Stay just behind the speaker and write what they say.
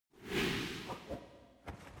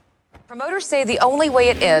Promoters say the only way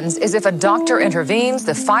it ends is if a doctor intervenes,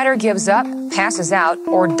 the fighter gives up, passes out,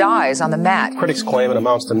 or dies on the mat. Critics claim it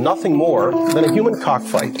amounts to nothing more than a human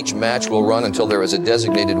cockfight. Each match will run until there is a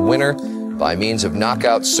designated winner by means of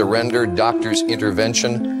knockout, surrender, doctor's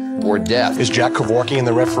intervention, or death. Is Jack Kevorkian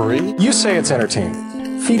the referee? You say it's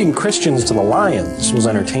entertainment. Feeding Christians to the lions was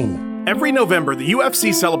entertainment. Every November, the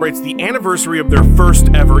UFC celebrates the anniversary of their first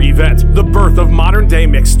ever event, the birth of modern-day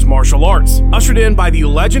mixed martial arts, ushered in by the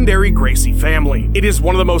legendary Gracie family. It is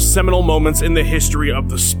one of the most seminal moments in the history of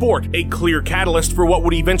the sport, a clear catalyst for what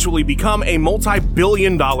would eventually become a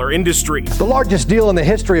multi-billion-dollar industry. The largest deal in the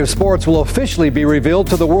history of sports will officially be revealed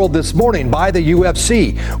to the world this morning by the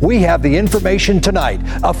UFC. We have the information tonight,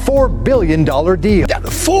 a $4 billion deal.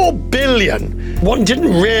 $4 billion? One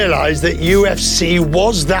didn't realize that UFC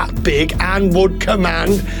was that big and would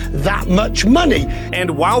command that much money. And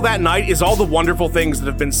while that night is all the wonderful things that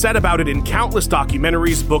have been said about it in countless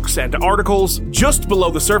documentaries, books, and articles, just below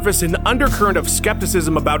the surface, an undercurrent of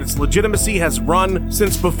skepticism about its legitimacy has run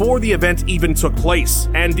since before the event even took place.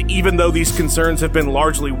 And even though these concerns have been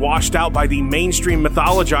largely washed out by the mainstream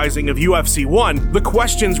mythologizing of UFC 1, the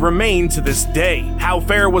questions remain to this day. How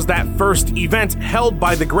fair was that first event held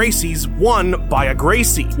by the Gracies, won by a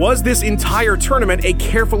Gracie? Was this entire tournament a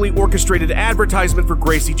carefully orchestrated advertisement for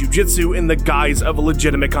Gracie Jiu-Jitsu in the guise of a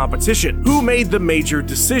legitimate competition? Who made the major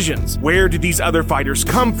decisions? Where did these other fighters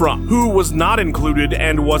come from? Who was not included,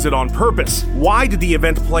 and was it on purpose? Why did the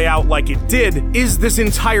event play out like it did? Is this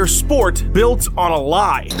entire sport built on a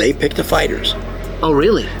lie? They picked the fighters. Oh,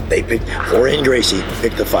 really? They picked, Jorge and Gracie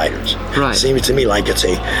picked the fighters. Right. Seems to me like it's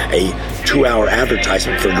a 2-hour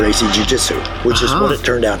advertisement for Gracie Jiu-Jitsu, which is what it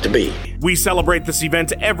turned out to be. We celebrate this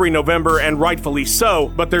event every November, and rightfully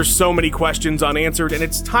so, but there's so many questions unanswered, and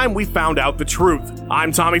it's time we found out the truth.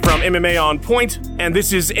 I'm Tommy from MMA On Point, and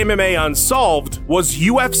this is MMA Unsolved. Was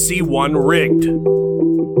UFC 1 rigged?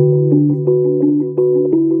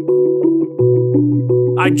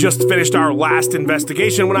 I just finished our last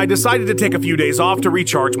investigation when I decided to take a few days off to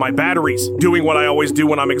recharge my batteries. Doing what I always do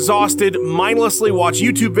when I'm exhausted, mindlessly watch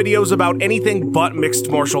YouTube videos about anything but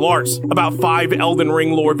mixed martial arts. About 5 Elden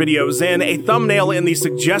Ring lore videos in, a thumbnail in the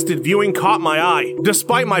suggested viewing caught my eye.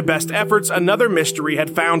 Despite my best efforts, another mystery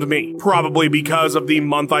had found me. Probably because of the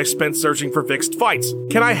month I spent searching for fixed fights.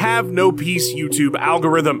 Can I have no peace, YouTube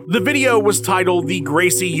algorithm? The video was titled The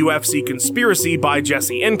Gracie UFC Conspiracy by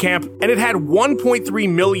Jesse Enkamp, and it had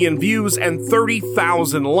 1.3 million views and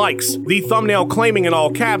 30,000 likes. The thumbnail claiming in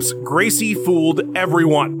all caps, Gracie fooled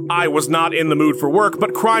everyone. I was not in the mood for work,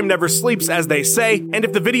 but crime never sleeps, as they say, and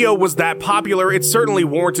if the video was that popular, it certainly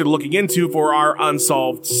warranted looking into for our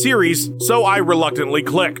Unsolved series, so I reluctantly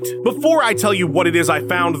clicked. Before I tell you what it is I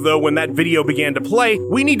found, though, when that video began to play,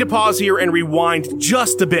 we need to pause here and rewind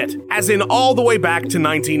just a bit, as in all the way back to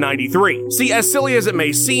 1993. See, as silly as it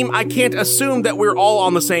may seem, I can't assume that we're all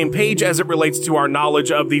on the same page as it relates to our knowledge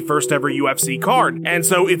of the first ever UFC card. And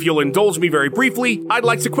so if you'll indulge me very briefly, I'd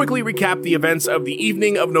like to quickly recap the events of the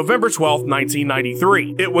evening of November 12th,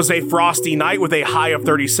 1993. It was a frosty night with a high of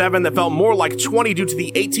 37 that felt more like 20 due to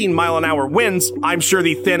the 18-mile-an-hour winds. I'm sure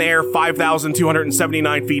the thin air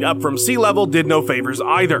 5,279 feet up from sea level did no favors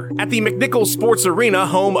either. At the McNichols Sports Arena,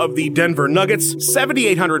 home of the Denver Nuggets,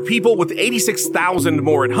 7,800 people with 86,000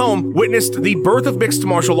 more at home witnessed the birth of mixed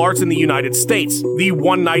martial arts in the United States. The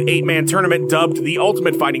one-night 8-man tournament dubbed the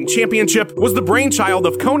Ultimate Fighting Championship was the brainchild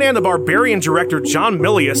of Conan the Barbarian director John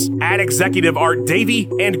Milius, ad executive Art Davie,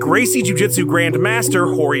 and Gracie Jiu-Jitsu Grand Master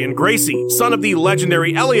Rorion Gracie, son of the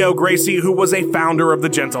legendary Elio Gracie, who was a founder of the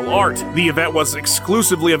Gentle Art. The event was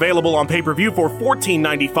exclusively available on pay-per-view for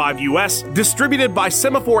 $14.95 US, distributed by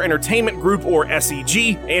Semaphore Entertainment Group or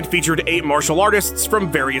SEG, and featured 8 martial artists from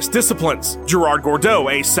various disciplines. Gerard Gordeau,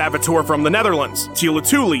 a saboteur from the Netherlands, Tila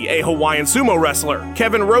Tuli, a Hawaiian sumo wrestler,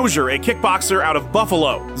 Kevin Rozier, a kickboxer out of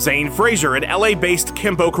Buffalo, Zane Frazier, an LA-based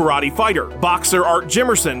Kempo karate fighter, boxer Art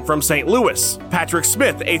Jimerson from St. Louis, Patrick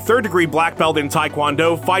Smith, a third-degree black belt in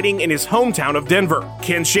Taekwondo fighting in his hometown of Denver,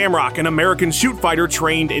 Ken Shamrock, an American shoot fighter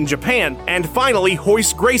trained in Japan, and finally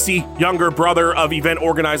Royce Gracie, younger brother of event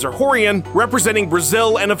organizer Rorion, representing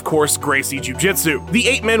Brazil and of course Gracie Jiu-Jitsu. The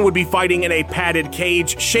 8 men would be fighting in a padded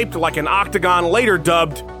cage shaped like an octagon, later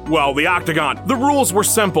dubbed, well, the Octagon. The rules were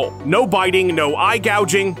simple. No biting, no eye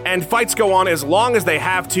gouging, and fights go on as long as they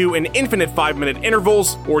have to in infinite 5-minute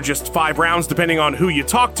intervals, or just 5 rounds depending on who you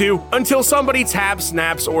talk to, until somebody taps,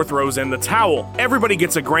 snaps, or throws in the towel. Everybody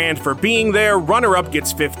gets a grand for being there, runner-up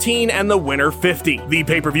gets 15, and the winner 50. The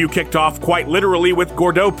pay-per-view kicked off quite literally with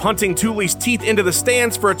Gordeau punting Tuli's teeth into the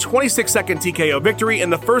stands for a 26-second TKO victory in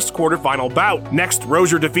the first quarterfinal bout. Next,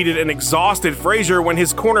 Rozier defeated an exhausted Frazier when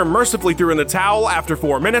his corner mercifully threw in the towel after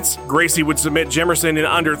 4 minutes, minutes, Gracie would submit Jimerson in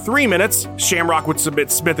under 3 minutes, Shamrock would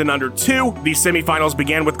submit Smith in under 2. The semifinals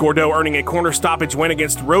began with Gordeau earning a corner stoppage win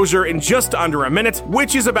against Rozier in just under a minute,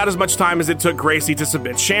 which is about as much time as it took Gracie to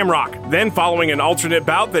submit Shamrock. Then, following an alternate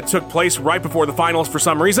bout that took place right before the finals for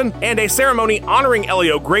some reason, and a ceremony honoring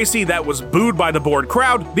Elio Gracie that was booed by the bored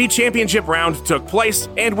crowd, the championship round took place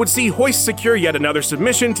and would see Royce secure yet another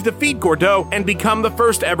submission to defeat Gordeau and become the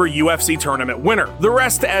first ever UFC tournament winner. The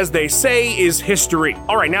rest, as they say, is history.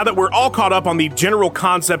 Alright, now that we're all caught up on the general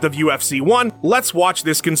concept of UFC 1, let's watch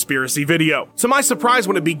this conspiracy video. To my surprise,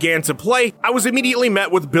 when it began to play, I was immediately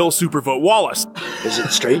met with Bill Superfoot Wallace. Is it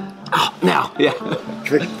straight? Oh, now, yeah.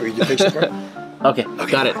 Fix it, bro. Okay,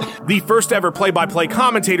 got it. The first ever play-by-play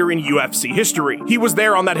commentator in UFC history. He was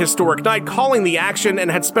there on that historic night calling the action and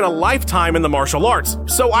had spent a lifetime in the martial arts.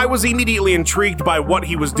 So I was immediately intrigued by what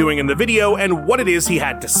he was doing in the video and what it is he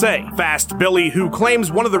had to say. Fast Billy, who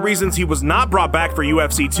claims one of the reasons he was not brought back for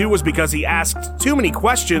UFC 2 was because he asked too many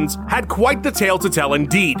questions, had quite the tale to tell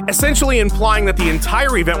indeed, essentially implying that the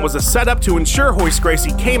entire event was a setup to ensure Royce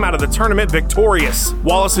Gracie came out of the tournament victorious.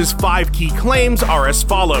 Wallace's 5 key claims are as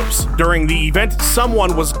follows. During the event,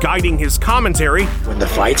 someone was guiding his commentary. When the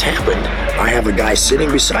fights happened, I have a guy sitting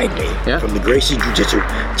beside me from the Gracie Jiu-Jitsu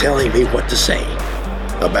telling me what to say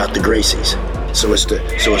about the Gracies. So it's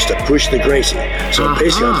to push the Gracie. So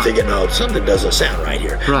basically I'm thinking, oh, something doesn't sound right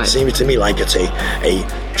here. Right. It seems to me like it's a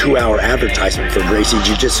 2-hour advertisement for Gracie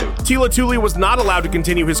Jiu-Jitsu. Tila Tuli was not allowed to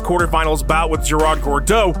continue his quarterfinals bout with Gerard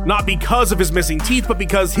Gordeau, not because of his missing teeth, but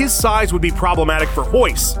because his size would be problematic for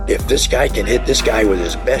Royce. If this guy can hit this guy with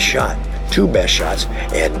his best shot, 2 best shots,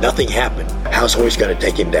 and nothing happened, how's Royce going to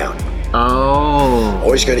take him down? Oh.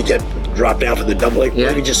 Always going to get dropped down for the double leg.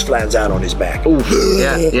 Maybe just flattens out on his back. Ooh.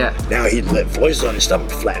 Yeah. Now Floyd's on his stomach,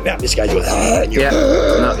 flatten out. This guy's going,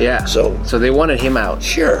 So they wanted him out.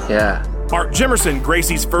 Sure. Yeah. Art Jimerson,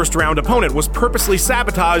 Gracie's first round opponent, was purposely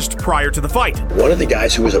sabotaged prior to the fight. One of the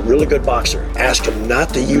guys who was a really good boxer asked him not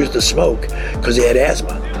to use the smoke because he had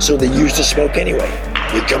asthma. So they used the smoke anyway.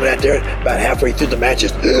 You're coming out there about halfway through the match,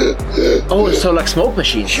 just oh, so like smoke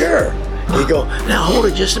machines. Sure. You go, now hold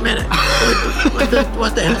it just a minute.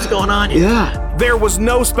 What the hell's going on here? Yeah. There was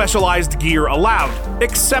no specialized gear allowed,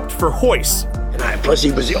 except for Royce. Plus,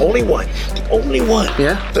 he was the only one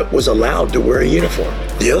that was allowed to wear a uniform.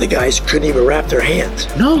 The other guys couldn't even wrap their hands.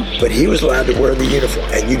 No. But he was allowed to wear the uniform.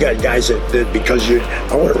 And you got guys that because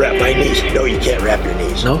I want to wrap my knees. No, you can't wrap your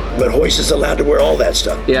knees. No. But Royce is allowed to wear all that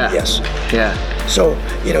stuff. Yeah. Yes. Yeah. So,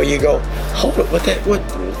 you go, hold it, what,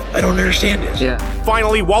 I don't understand this. Yeah.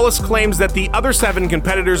 Finally, Wallace claims that the other 7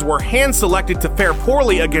 competitors were hand-selected to fare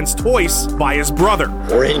poorly against Royce by his brother.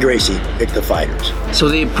 Rorion Gracie picked the fighters. So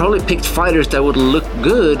they probably picked fighters that would look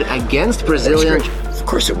good against Brazilian. Of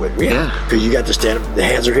course it would, yeah. Because you got to stand up, the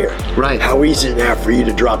hands are here. Right. How easy is it now for you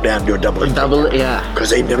to drop down and do a double leg? Yeah. Because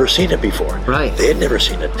they'd never seen it before. Right. They had never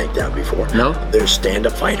seen a takedown before. No. They're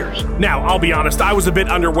stand-up fighters. Now, I'll be honest, I was a bit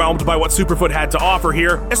underwhelmed by what Superfoot had to offer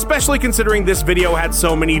here, especially considering this video had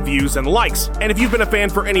so many views and likes. And if you've been a fan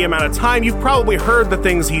for any amount of time, you've probably heard the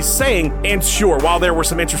things he's saying, and sure, while there were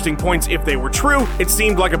some interesting points if they were true, it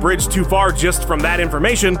seemed like a bridge too far just from that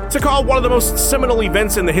information to call one of the most seminal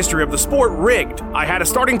events in the history of the sport rigged. I had a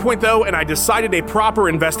starting point though, and I decided a proper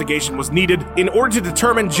investigation was needed in order to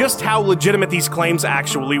determine just how legitimate these claims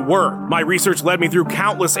actually were. My research led me through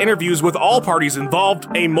countless interviews with all parties involved,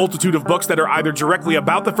 a multitude of books that are either directly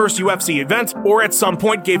about the first UFC event or at some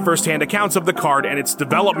point gave first-hand accounts of the card and its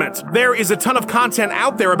development. There is a ton of content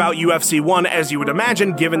out there about UFC 1, as you would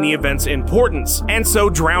imagine, given the event's importance. And so,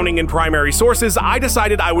 drowning in primary sources, I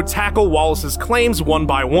decided I would tackle Wallace's claims one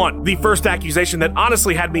by one. The first accusation that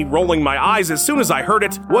honestly had me rolling my eyes as soon as I heard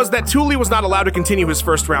it was that Tuli was not allowed to continue his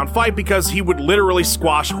first round fight because he would literally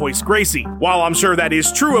squash Royce Gracie. While I'm sure that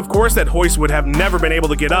is true, of course, that Royce would have never been able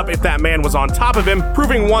to get up if that man was on top of him,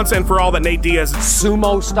 proving once and for all that Nate Diaz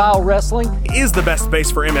sumo-style wrestling is the best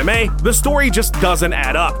base for MMA, the story just doesn't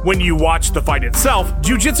add up. When you watch the fight itself,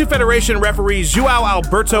 Jiu-Jitsu Federation referee João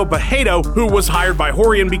Alberto Barreto, who was hired by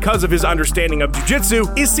Rorion because of his understanding of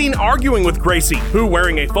Jiu-Jitsu, is seen arguing with Gracie, who,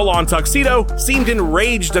 wearing a full-on tuxedo, seemed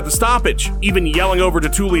enraged at the stoppage, even yelling over to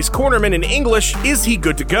Tuli's cornerman in English, "Is he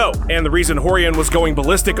good to go?" And the reason Rorion was going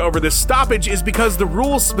ballistic over this stoppage is because the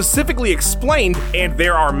rules specifically explained, and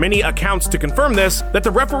there are many accounts to confirm this, that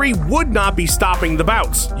the referee would not be stopping the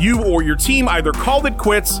bouts. You or your team either called it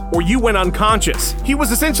quits or you went unconscious. He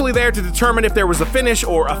was essentially there to determine if there was a finish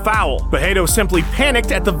or a foul. Barreto simply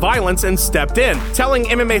panicked at the violence and stepped in. Telling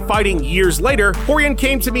MMA Fighting years later, Rorion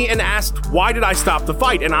came to me and asked, why did I stop the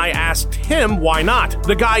fight? And I asked him why not.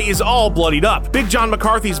 The guy is all bloodied up. Big John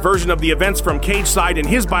McCarthy's version of the events from cage side in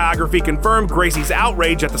his biography confirmed Gracie's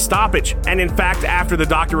outrage at the stoppage. And in fact, after the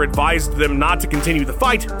doctor advised them not to continue the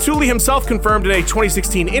fight, Thule himself confirmed in a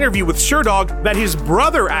 2016 interview with Sherdog that his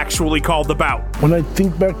brother actually called the bout. When I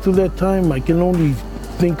think back to that time, I can only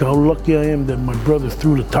think how lucky I am that my brother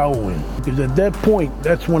threw the towel in. Because at that point,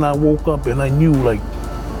 that's when I woke up and I knew, like,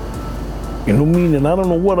 you know what I mean? And I don't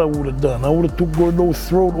know what I would have done. I would have took Gordo's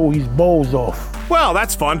throat or his balls off. Well,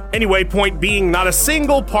 that's fun. Anyway, point being, not a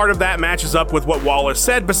single part of that matches up with what Wallace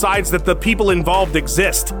said, besides that the people involved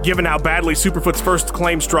exist. Given how badly Superfoot's first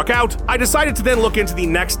claim struck out, I decided to then look into the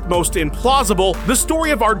next most implausible, the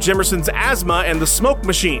story of Art Jimerson's asthma and the smoke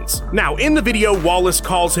machines. Now, in the video, Wallace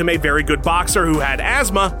calls him a very good boxer who had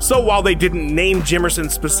asthma, so while they didn't name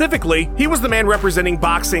Jimerson specifically, he was the man representing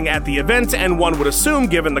boxing at the event, and one would assume,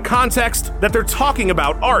 given the context, that they're talking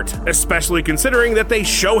about Art, especially considering that they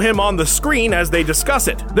show him on the screen as they discuss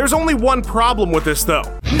it. There's only one problem with this though.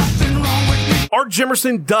 Art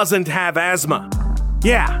Jimerson doesn't have asthma.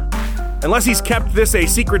 Yeah. Unless he's kept this a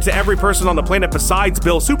secret to every person on the planet besides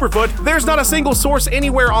Bill Superfoot, there's not a single source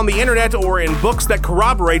anywhere on the internet or in books that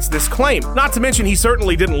corroborates this claim. Not to mention he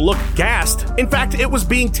certainly didn't look gassed. In fact, it was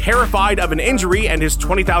being terrified of an injury and his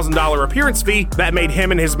 $20,000 appearance fee that made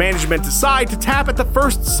him and his management decide to tap at the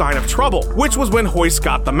first sign of trouble, which was when Hoist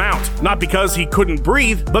got the mount. Not because he couldn't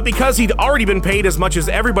breathe, but because he'd already been paid as much as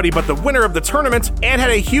everybody but the winner of the tournament and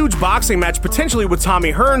had a huge boxing match potentially with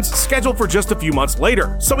Tommy Hearns scheduled for just a few months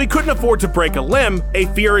later. So he couldn't afford to break a limb, a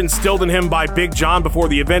fear instilled in him by Big John before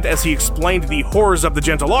the event as he explained the horrors of the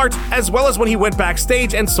gentle art, as well as when he went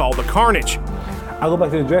backstage and saw the carnage. I go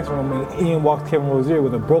back to the dressing room and Ian walks Kevin Rozier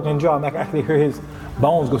with a broken jaw, and I can actually hear his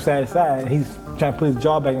bones go side to side, and he's trying to put his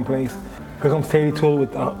jaw back in place. Here comes Teddy Tool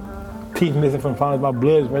with teeth missing from front of his mouth,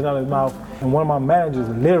 blood right out of his mouth, and one of my managers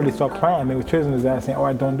literally started crying. They were trizzling his ass saying, "All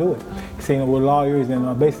right, don't do it." He's saying we're lawyers,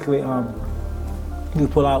 and basically you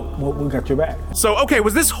pull out, we got your back. So, okay,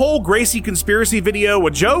 was this whole Gracie conspiracy video a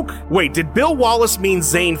joke? Wait, did Bill Wallace mean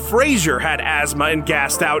Zane Frazier had asthma and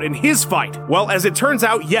gassed out in his fight? Well, as it turns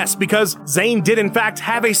out, yes, because Zane did in fact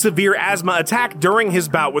have a severe asthma attack during his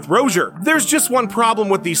bout with Rozier. There's just one problem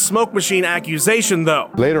with the smoke machine accusation,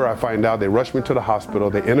 though. Later, I find out they rushed me to the hospital,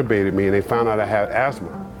 they intubated me, and they found out I had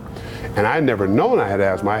asthma. And I had never known I had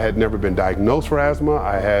asthma. I had never been diagnosed for asthma.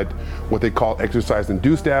 I had what they call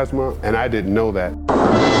exercise-induced asthma, and I didn't know that.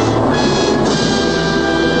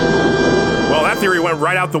 Well, that theory went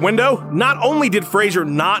right out the window. Not only did Frazier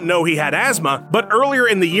not know he had asthma, but earlier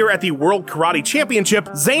in the year at the World Karate Championship,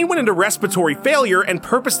 Zane went into respiratory failure and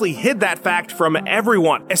purposely hid that fact from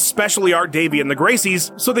everyone, especially Art Davie and the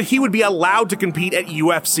Gracies, so that he would be allowed to compete at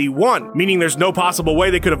UFC 1, meaning there's no possible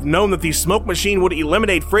way they could have known that the smoke machine would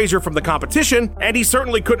eliminate Frazier from the competition, and he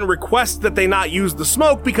certainly couldn't request that they not use the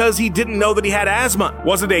smoke because he didn't know that he had asthma.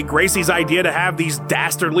 Was it a Gracie's idea to have these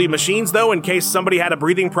dastardly machines, though, in case somebody had a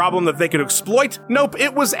breathing problem that they could exploit? Nope,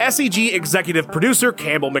 it was SEG executive producer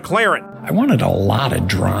Campbell McLaren. I wanted a lot of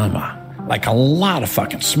drama, like a lot of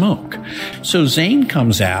fucking smoke. So Zane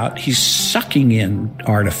comes out, he's sucking in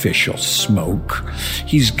artificial smoke.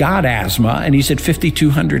 He's got asthma and he's at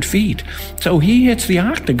 5,200 feet. So he hits the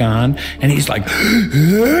octagon and he's like,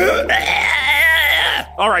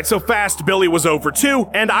 Alright, so Fast Billy was over too,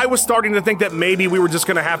 and I was starting to think that maybe we were just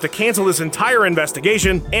gonna have to cancel this entire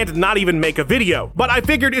investigation and not even make a video. But I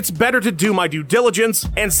figured it's better to do my due diligence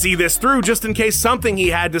and see this through just in case something he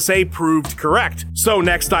had to say proved correct. So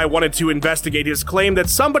next I wanted to investigate his claim that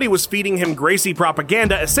somebody was feeding him Gracie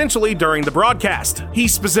propaganda essentially during the broadcast. He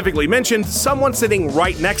specifically mentioned someone sitting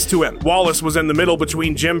right next to him. Wallace was in the middle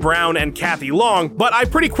between Jim Brown and Kathy Long, but I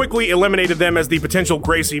pretty quickly eliminated them as the potential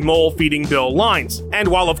Gracie mole feeding Bill lines.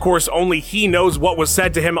 And while of course only he knows what was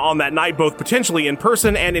said to him on that night, both potentially in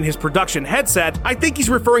person and in his production headset, I think he's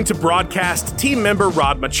referring to broadcast team member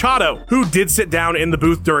Rod Machado, who did sit down in the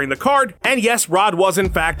booth during the card, and yes, Rod was in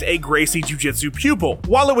fact a Gracie Jiu-Jitsu pupil.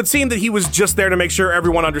 While it would seem that he was just there to make sure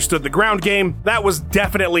everyone understood the ground game, that was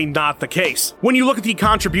definitely not the case. When you look at the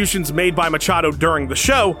contributions made by Machado during the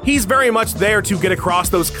show, he's very much there to get across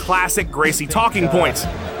those classic Gracie talking points.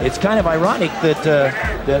 It's kind of ironic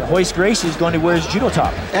that Hoist Gracie is going to wear his judo top.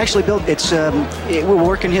 Actually, Bill, it will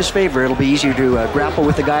work in his favor. It'll be easier to grapple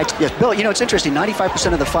with the guy. Yes, Bill, you know, it's interesting.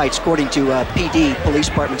 95% of the fights, according to PD, police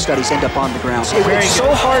department studies, end up on the ground. It's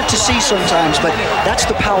so hard to see sometimes, but that's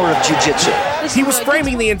the power of jiu-jitsu. He was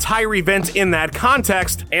framing the entire event in that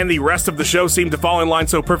context, and the rest of the show seemed to fall in line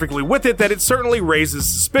so perfectly with it that it certainly raises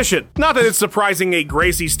suspicion. Not that it's surprising a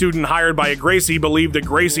Gracie student hired by a Gracie believed that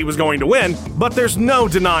Gracie was going to win, but there's no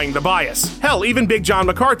denying the bias. Hell, even Big John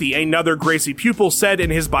McCarthy, another Gracie pupil, said in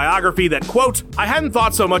his biography that, quote, "I hadn't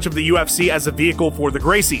thought so much of the UFC as a vehicle for the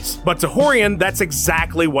Gracies, but to Rorion, that's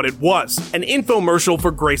exactly what it was, an infomercial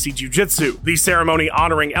for Gracie Jiu-Jitsu." The ceremony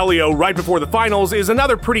honoring Elio right before the finals is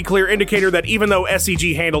another pretty clear indicator that even though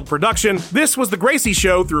SCG handled production, this was the Gracie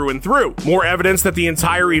show through and through. More evidence that the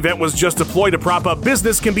entire event was just a ploy to prop up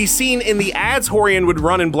business can be seen in the ads Rorion would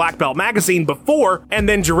run in Black Belt magazine before and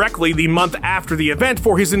then directly the month after the event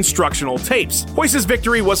for his instructional tapes. Royce's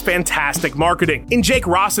victory was fantastic marketing. In Jake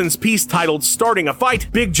Rawson's piece titled "Starting a Fight,"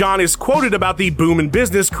 Big John is quoted about the boom in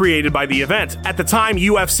business created by the event. At the time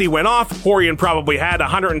UFC went off, Rorion probably had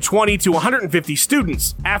 120 to 150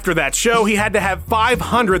 students. After that show, he had to have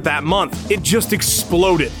 500 that month. It just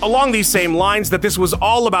exploded. Along these same lines that this was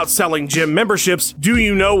all about selling gym memberships, do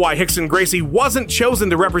you know why Rickson Gracie wasn't chosen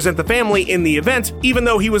to represent the family in the event, even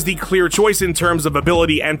though he was the clear choice in terms of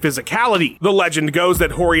ability and physicality? The legend goes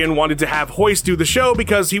that Rorion wanted to have Royce do the show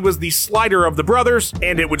because he was the slider of the brothers,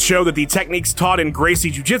 and it would show that the techniques taught in Gracie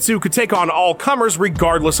Jiu-Jitsu could take on all comers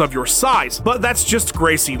regardless of your size. But that's just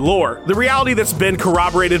Gracie lore. The reality that's been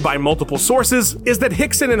corroborated by multiple sources is that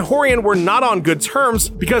Rickson and Rorion were not on good terms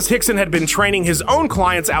because Rickson had been training his own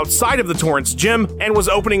clients outside of the Torrance gym and was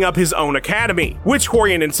opening up his own academy, which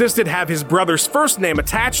Rorion insisted have his brother's first name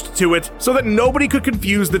attached to it so that nobody could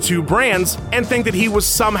confuse the two brands and think that he was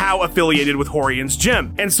somehow affiliated with Rorion's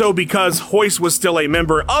gym. And so because Royce was still a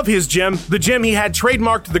member of his gym, the gym he had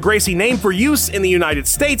trademarked the Gracie name for use in the United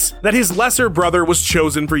States, that his lesser brother was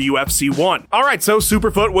chosen for UFC 1. Alright, so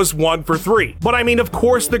Superfoot was 1 for 3. But I mean, of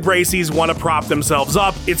course the Gracies want to prop themselves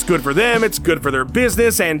up. It's good for them, it's good for their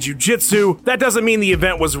business and jiu-jitsu. That doesn't mean the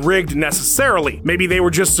event was rigged necessarily. Maybe they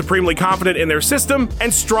were just supremely confident in their system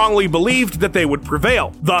and strongly believed that they would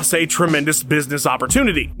prevail. Thus a tremendous business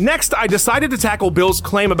opportunity. Next, I decided to tackle Bill's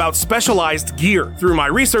claim about specialized gear. Through my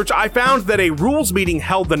research, I found that a rules meeting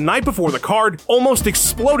held the night before the card almost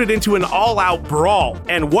exploded into an all-out brawl,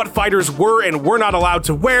 and what fighters were and were not allowed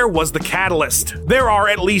to wear was the catalyst. There are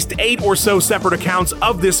at least 8 or so separate accounts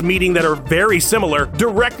of this meeting that are very similar,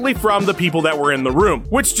 directly from the people that were in the room,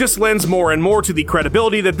 which just lends more and more to the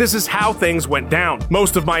credibility that this is how things went down.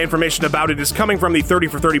 Most of my information about it is coming from the 30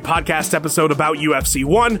 for 30 podcast episode about UFC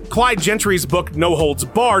 1, Clyde Gentry's book No Holds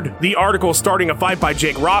Barred, the article Starting a Fight by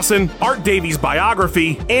Jake Rawson, Art Davies'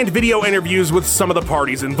 biography, and video interviews with some of the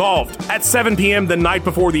parties involved. At 7 p.m. the night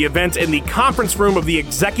before the event in the conference room of the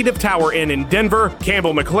Executive Tower Inn in Denver,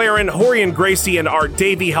 Campbell McLaren, Rorion Gracie, and Art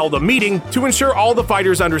Davie held a meeting to ensure all the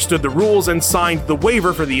fighters understood the rules and signed the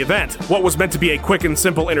waiver for the event. What was meant to be a quick and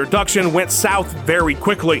simple introduction went south very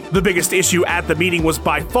quickly. The biggest issue at the meeting was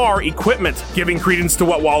by far equipment, giving credence to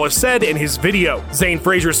what Wallace said in his video. Zane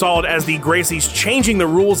Frazier saw it as the Gracies changing the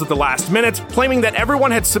rules at the last minute, claiming that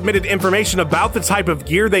everyone had submitted information about the type of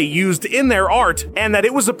gear they used in their art and that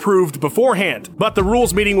it was approved beforehand. But the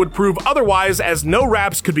rules meeting would prove otherwise, as no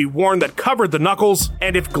wraps could be worn that covered the knuckles,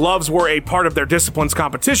 and if gloves were a part of their discipline's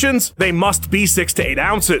competitions, they must be 6 to 8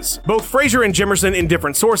 ounces. Both Frazier and Jimerson in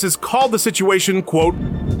different sources called the situation, quote,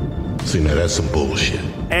 "See, now that's some bullshit,"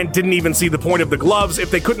 and didn't even see the point of the gloves if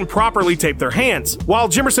they couldn't properly tape their hands. While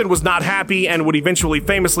Jimerson was not happy and would eventually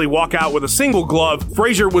famously walk out with a single glove,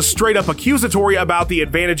 Frazier was straight up accusatory about the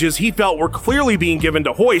advantages he felt were clearly being given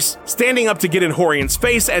to Royce, standing up to get in Rorion's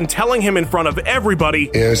face and telling him in front of everybody,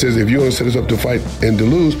 and it says, if you want to set us up to fight and to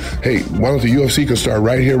lose, hey, why don't the UFC can start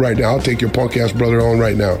right here, right now? I'll take your punk ass brother on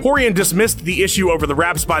right now. Rorion dismissed the issue over the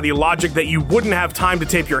wraps by the logic that you wouldn't have time to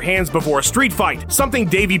tape your hands before a street fight. Something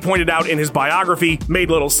Davie pointed out in his biography made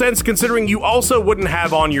little sense considering you also wouldn't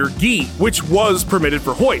have on your gi, which was permitted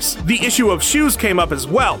for Royce. The issue of shoes came up as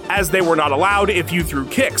well, as they were not allowed if you threw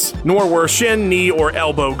kicks, nor were shin, knee, or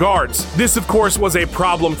elbow guards. This, of course, was a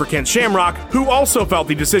problem for Ken Shamrock, who also felt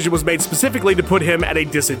the decision was made specifically to put him at a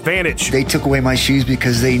disadvantage. They took away my shoes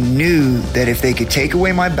because they knew that if they could take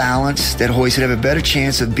away my balance, that Royce would have a better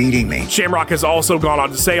chance of beating me. Shamrock has also gone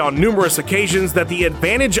on to say on numerous occasions that the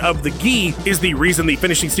advantage of the gi is the reason the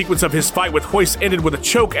finishing sequence of his fight with Royce ended with a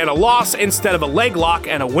choke and a loss instead of a leg lock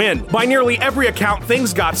and a win. By nearly every account,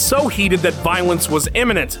 things got so heated that violence was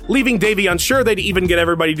imminent, leaving Davie unsure they'd even get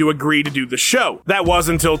everybody to agree to do the show. That was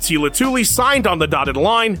until Tila Tuli signed on the dotted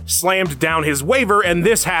line, slammed down his waiver, and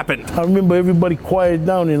this happened. I remember everybody quieted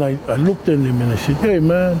down, and I looked at him and I said, "Hey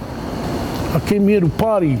man, I came here to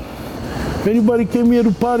party. If anybody came here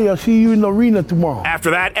to party, I'll see you in the arena tomorrow."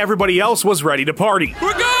 After that, everybody else was ready to party.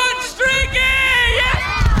 We're going streaking!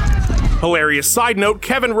 Yeah! Hilarious side note,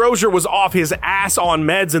 Kevin Rozier was off his ass on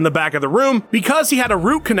meds in the back of the room because he had a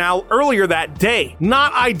root canal earlier that day.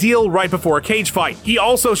 Not ideal right before a cage fight. He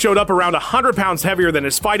also showed up around 100 pounds heavier than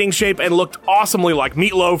his fighting shape and looked awesomely like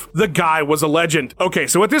Meatloaf. The guy was a legend. Okay,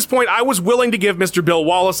 so at this point, I was willing to give Mr. Bill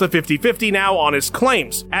Wallace a 50-50 now on his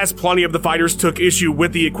claims, as plenty of the fighters took issue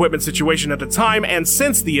with the equipment situation at the time and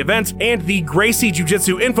since the event, and the Gracie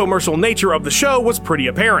Jiu-Jitsu infomercial nature of the show was pretty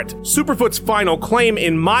apparent. Superfoot's final claim,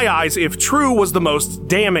 in my eyes, if true, was the most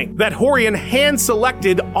damning, that Rorion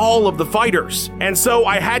hand-selected all of the fighters. And so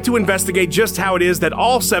I had to investigate just how it is that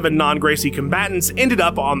all 7 non-Gracie combatants ended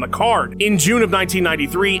up on the card. In June of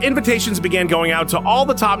 1993, invitations began going out to all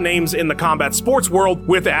the top names in the combat sports world,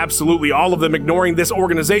 with absolutely all of them ignoring this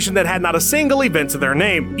organization that had not a single event to their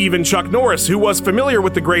name. Even Chuck Norris, who was familiar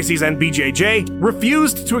with the Gracies and BJJ,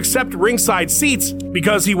 refused to accept ringside seats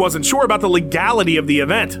because he wasn't sure about the legality of the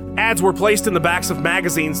event. Ads were placed in the backs of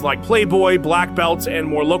magazines like Playboy, Black Belt, and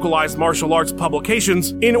more localized martial arts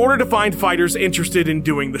publications in order to find fighters interested in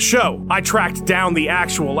doing the show. I tracked down the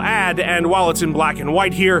actual ad, and while it's in black and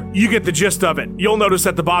white here, you get the gist of it. You'll notice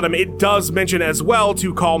at the bottom it does mention as well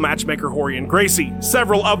to call matchmaker Rorion Gracie.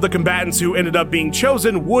 Several of the combatants who ended up being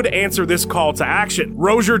chosen would answer this call to action.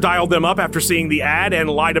 Rozier dialed them up after seeing the ad and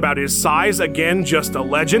lied about his size, again just a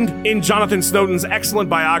legend. In Jonathan Snowden's excellent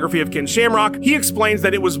biography of Ken Shamrock, he explains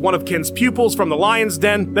that it was one of Ken's pupils from the Lion's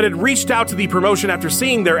Den that had reached out to the promotion after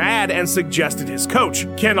seeing their ad and suggested his coach.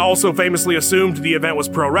 Ken also famously assumed the event was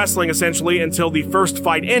pro wrestling essentially until the first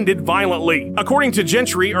fight ended violently. According to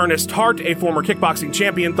Gentry, Ernest Hart, a former kickboxing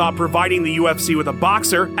champion, thought providing the UFC with a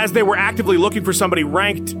boxer, as they were actively looking for somebody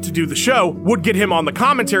ranked to do the show, would get him on the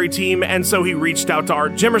commentary team, and so he reached out to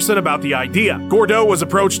Art Jimerson about the idea. Gordeau was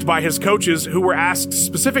approached by his coaches, who were asked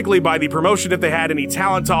specifically by the promotion if they had any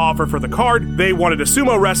talent to offer for the card. They wanted a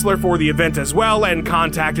sumo wrestler for the event as well, and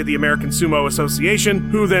contacted the American Sumo Association,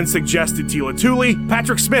 who then suggested Tila Tooley.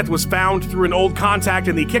 Patrick Smith was found through an old contact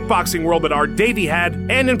in the kickboxing world that Art Davey had,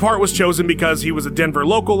 and in part was chosen because he was a Denver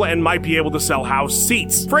local and might be able to sell house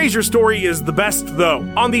seats. Frazier's story is the best, though.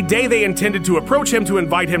 On the day they intended to approach him to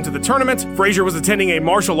invite him to the tournament, Frazier was attending a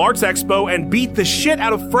martial arts expo and beat the shit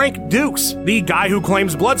out of Frank Dukes, the guy who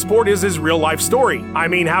claims Bloodsport is his real-life story. I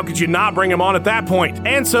mean, how could you not bring him on at that point?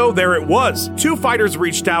 And so there it was. 2 fighters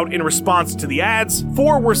reached out in response to the ads,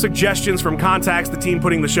 4 were suggestions from contacts the team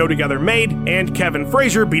putting the show together made, and Kevin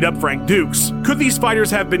Frazier beat up Frank Dukes. Could these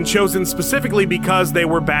fighters have been chosen specifically because they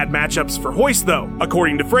were bad matchups for Royce, though?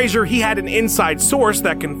 According to Frazier, he had an inside source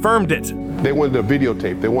that confirmed it. They wanted a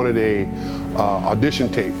videotape. They wanted a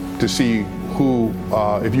audition tape to see who,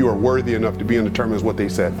 if you are worthy enough to be in the tournament, is what they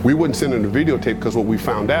said. We wouldn't send in a videotape because what we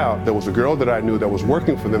found out, there was a girl that I knew that was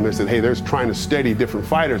working for them. They said, hey, they're trying to study different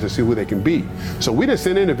fighters to see who they can beat. So we didn't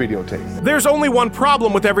send in a videotape. There's only one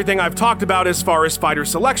problem with everything I've talked about as far as fighter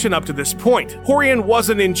selection up to this point. Rorion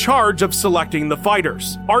wasn't in charge of selecting the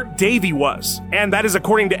fighters. Art Davey was. And that is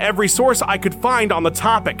according to every source I could find on the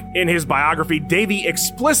topic. In his biography, Davey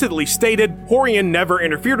explicitly stated, Rorion never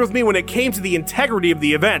interfered with me when it came to the integrity of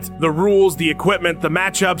the event, the rules, the equipment, the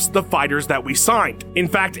matchups, the fighters that we signed. In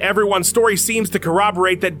fact, everyone's story seems to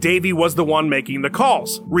corroborate that Davey was the one making the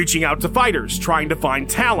calls, reaching out to fighters, trying to find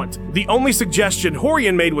talent. The only suggestion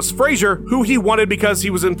Rorion made was Frazier, who he wanted because he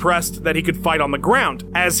was impressed that he could fight on the ground,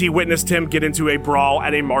 as he witnessed him get into a brawl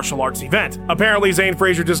at a martial arts event. Apparently, Zane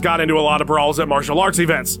Frazier just got into a lot of brawls at martial arts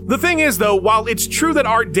events. The thing is, though, while it's true that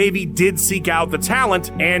Art Davey did seek out the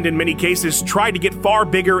talent, and in many cases tried to get far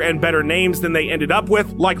bigger and better names than they ended up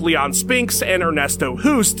with, like Leon Spinks and Ernesto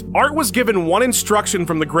Hoost, Art was given one instruction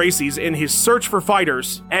from the Gracies in his search for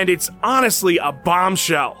fighters, and it's honestly a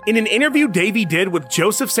bombshell. In an interview Davey did with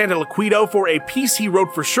Joseph Santoliquito for a piece he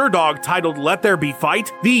wrote for Sherdog titled Let There Be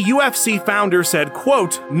Fight, the UFC founder said,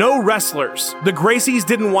 quote, no wrestlers. The Gracies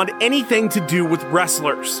didn't want anything to do with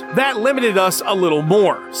wrestlers. That limited us a little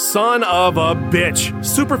more. Son of a bitch.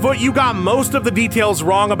 Superfoot, you got most of the details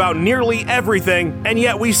wrong about nearly everything, and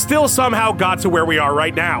yet we still somehow got to where we are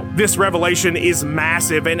right now. This revelation is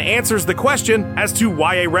massive and answers the question as to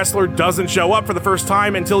why a wrestler doesn't show up for the first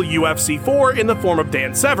time until UFC 4 in the form of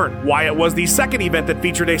Dan Severn, why it was the second event that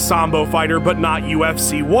featured a Sambo fighter but not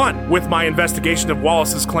UFC 1. With my investigation of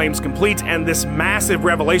Wallace's claims complete and this massive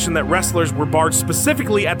revelation that wrestlers were barred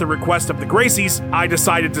specifically at the request of the Gracies, I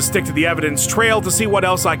decided to stick to the evidence trail to see what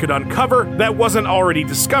else I could uncover that wasn't already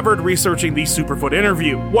discovered researching the Superfoot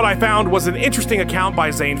interview. What I found was an interesting account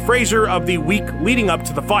by Zane Frazier of the week leading up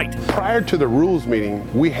to the fight. Prior to the rules meeting,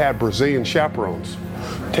 we had Brazilian chaperones.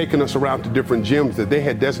 taking us around to different gyms that they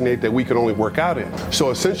had designated that we could only work out in. So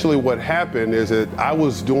essentially what happened is that I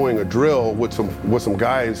was doing a drill with some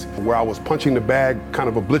guys where I was punching the bag, kind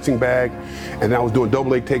of a blitzing bag, and I was doing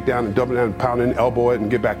double leg takedown and double down and pounding, elbow it and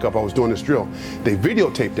get back up. I was doing this drill. They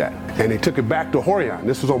videotaped that and they took it back to Rorion.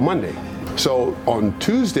 This was on Monday. So on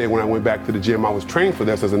Tuesday, when I went back to the gym, I was trained for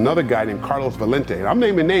this. There's another guy named Carlos Valente. And I'm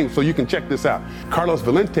naming names so you can check this out. Carlos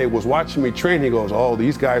Valente was watching me train. He goes, oh,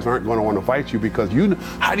 these guys aren't going to want to fight you because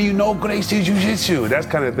how do you know Gracie Jiu-Jitsu? That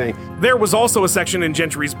kind of thing. There was also a section in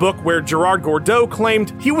Gentry's book where Gerard Gordeau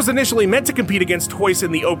claimed he was initially meant to compete against Royce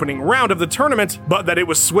in the opening round of the tournament, but that it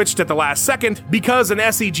was switched at the last second because an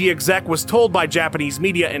SEG exec was told by Japanese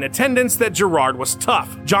media in attendance that Gerard was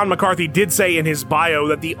tough. John McCarthy did say in his bio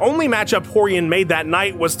that the only matchup Rorion made that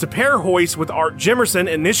night was to pair Royce with Art Jimerson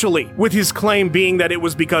initially, with his claim being that it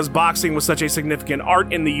was because boxing was such a significant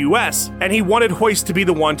art in the US, and he wanted Royce to be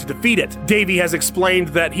the one to defeat it. Davey has explained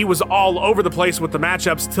that he was all over the place with the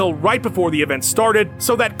matchups till right before the event started,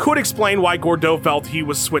 so that could explain why Gordeau felt he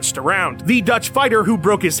was switched around. The Dutch fighter who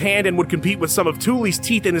broke his hand and would compete with some of Thule's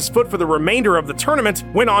teeth in his foot for the remainder of the tournament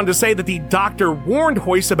went on to say that the doctor warned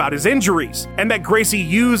Royce about his injuries, and that Gracie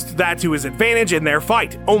used that to his advantage in their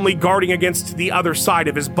fight, only guarding against the other side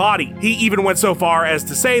of his body. He even went so far as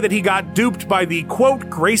to say that he got duped by the, quote,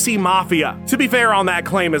 Gracie Mafia. To be fair on that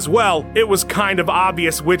claim as well, it was kind of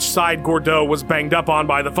obvious which side Gordeau was banged up on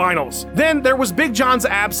by the finals. Then there was Big John's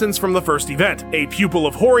absence from the first event. A pupil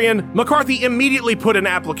of Rorion, McCarthy immediately put an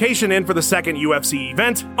application in for the second UFC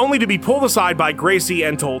event, only to be pulled aside by Gracie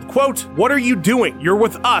and told, quote, what are you doing? You're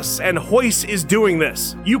with us, and Royce is doing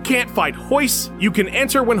this. You can't fight Royce. You can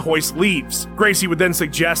enter when Royce leaves. Gracie would then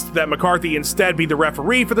suggest that McCarthy instead be the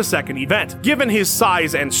referee for the second event. Given his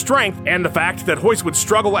size and strength, and the fact that Royce would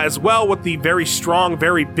struggle as well with the very strong,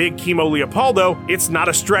 very big Kimo Leopoldo, it's not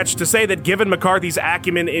a stretch to say that given McCarthy's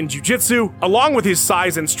acumen in jiu-jitsu, along with his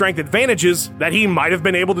size and strength advantages, that he might have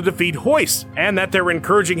been able to defeat Royce, and that their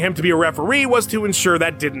encouraging him to be a referee was to ensure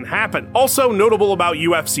that didn't happen. Also notable about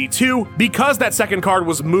UFC 2, because that second card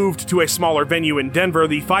was moved to a smaller venue in Denver,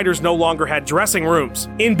 the fighters no longer had dressing rooms.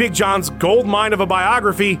 In Big John's gold mine of a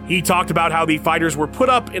biography, he talked about how the fighters were put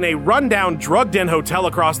up in a rundown drug den hotel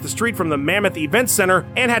across the street from the Mammoth Event Center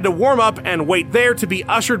and had to warm up and wait there to be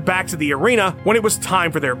ushered back to the arena when it was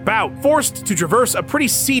time for their bout, forced to traverse a pretty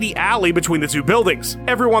seedy alley between the two buildings.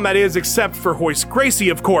 Everyone that is except for Royce Gracie,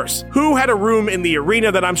 of course, who had a room in the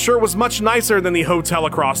arena that I'm sure was much nicer than the hotel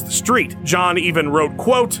across the street. John even wrote,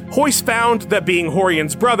 quote, Royce found that being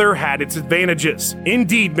Rorion's brother had its advantages.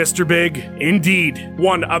 Indeed, Mr. Big, indeed.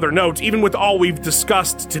 One other note, even with all we've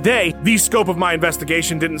discussed today, the scope of my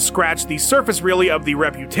investigation didn't scratch the surface really of the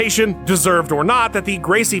reputation, deserved or not, that the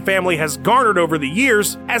Gracie family has garnered over the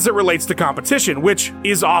years as it relates to competition, which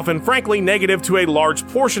is often frankly negative to a large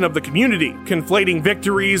portion of the community, conflating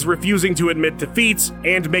victories, refusing to admit defeats,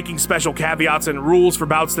 and making special caveats and rules for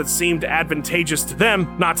bouts that seemed advantageous to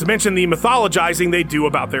them, not to mention the mythologizing they do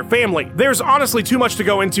about their family. There's honestly too much to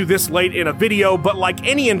go into this late in a video, but like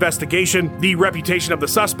any investigation, the reputation of the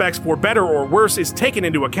suspects, for better or worse, is taken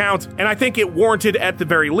into account, and I think it warranted at the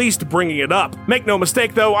very least bringing it up. Make no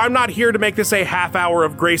mistake though, I'm not here to make this a half hour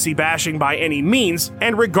of Gracie bashing by any means,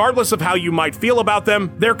 and regardless of how you might feel about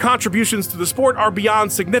them, their contributions to the sport are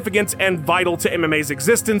beyond significant and vital to MMA's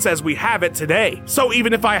existence as we have it today. So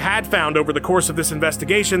even if I had found over the course of this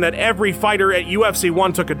investigation that every fighter at UFC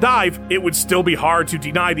 1 took a dive, it would still be hard to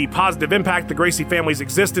deny the positive impact the Gracie family's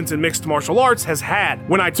existence in mixed martial arts has had.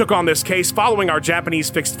 When I took on this case following our Japanese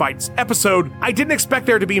Fixed Fights episode, I didn't expect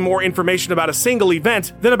there to be more information about a single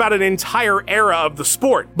event than about an entire era of the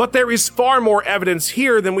sport, but there is far more evidence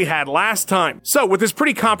here than we had last time. So with this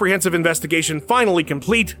pretty comprehensive investigation finally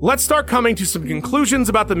complete, let's start coming to some conclusions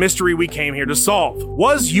about the mystery we came here to solve.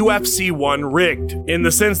 Was UFC 1 rigged? In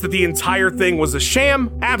the sense that the entire thing was a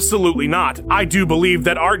sham? Absolutely not. I do believe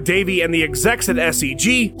that Art Davey and the execs at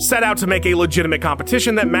SEG set out to make a legitimate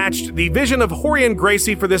competition that matched the vision of Rorion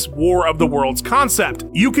Gracie for this War of the Worlds concept.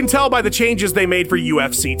 You can tell by the changes they made for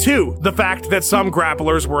UFC 2, the fact that some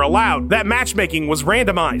grapplers were allowed, that matchmaking was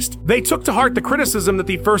randomized. They took to heart the criticism that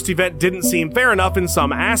the first event didn't seem fair enough in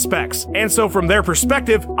some aspects, and so from their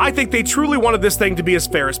perspective, I think they truly wanted this thing to be as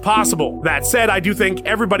fair as possible. That said, I do think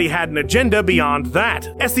everybody had an agenda beyond that.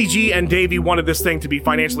 SEG and Davey wanted this thing to be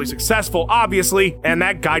financially successful, obviously, and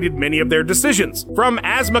that guided many of their decisions. From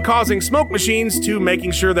asthma-causing smoke machines to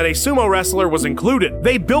making sure that a sumo wrestler was included.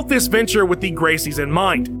 They built this venture with the Gracies in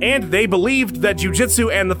mind, and they believed that jiu-jitsu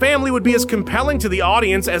and the family would be as compelling to the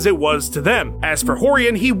audience as it was to them. As for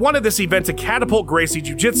Rorion, he wanted this event to catapult Gracie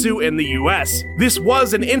Jiu-Jitsu in the US. This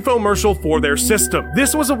was an infomercial for their system.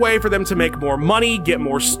 This was a way for them to make more money, get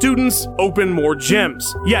more students, open more gyms.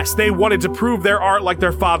 Yes, they wanted to prove their art like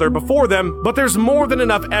their father before them, but there's more than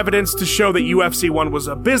enough evidence to show that UFC 1 was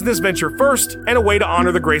a business venture first and a way to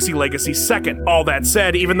honor the Gracie legacy second. All that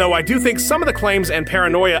said, even though I do think some of the claims and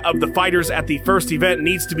paranoia of the fighters at the first event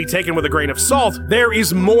needs to be taken with a grain of salt, there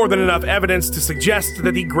is more than enough evidence to suggest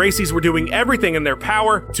that the Gracies were doing everything in their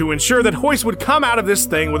power to ensure that Royce would come out of this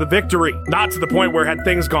thing with a victory. Not to the point where, had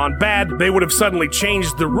things gone bad, they would have suddenly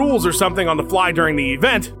changed the rules or something on the fly during the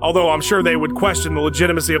event, although I'm sure they would question the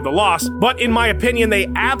legitimacy of the loss. But in my opinion, they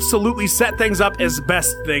absolutely set things up as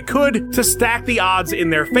best they could to stack the odds in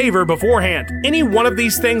their favor beforehand. Any one of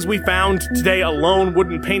these things we found today alone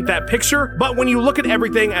wouldn't paint that picture, but when you look at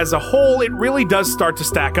everything as a whole, it really does start to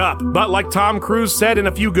stack up. But like Tom Cruise said in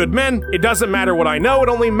A Few Good Men, it doesn't matter what I know, it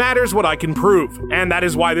only matters what I can prove. And that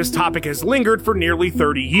is why this topic has lingered for nearly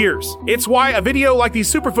 30 years. It's why a video like the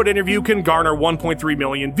Superfoot interview can garner 1.3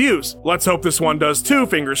 million views. Let's hope this one does too,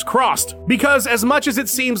 fingers crossed. Because as much as it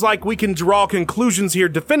seems like we can draw conclusions here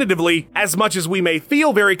definitively, as much as we may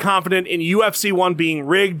feel very confident in UFC 1 being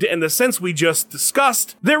rigged in the sense we just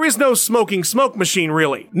discussed, there is no smoking smoke machine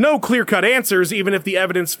really. No clear-cut answers, even if the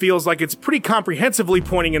evidence feels like it's pretty comprehensively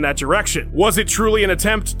pointing in that direction. Was it truly an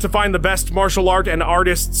attempt to find the best martial art and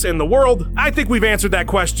artists in the world? I think we've answered that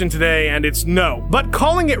question today, and it's no. But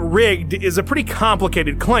calling it rigged is a pretty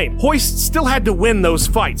complicated claim. Royce still had to win those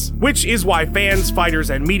fights, which is why fans, fighters,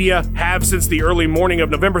 and media have, since the early morning of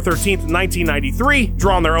November 13th, 1993,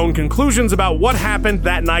 drawn their own conclusions about what happened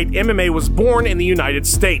that night MMA was born in the United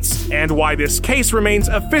States, and why this case remains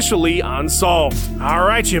officially unsolved.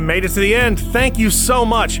 Alright, you made it to the end. Thank you so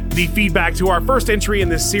much. The feedback to our first entry in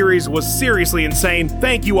this series was seriously insane.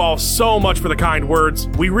 Thank you all so much for the kind words.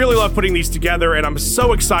 We really love putting these together, and I'm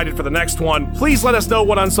so excited for the next one. Please let us know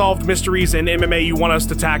what unsolved mysteries in MMA you want us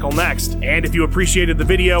to tackle next. And if you appreciated the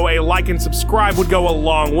video, a like and subscribe would go a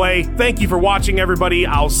long way. Thank you for watching, everybody.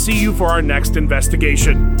 I'll see you for our next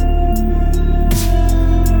investigation.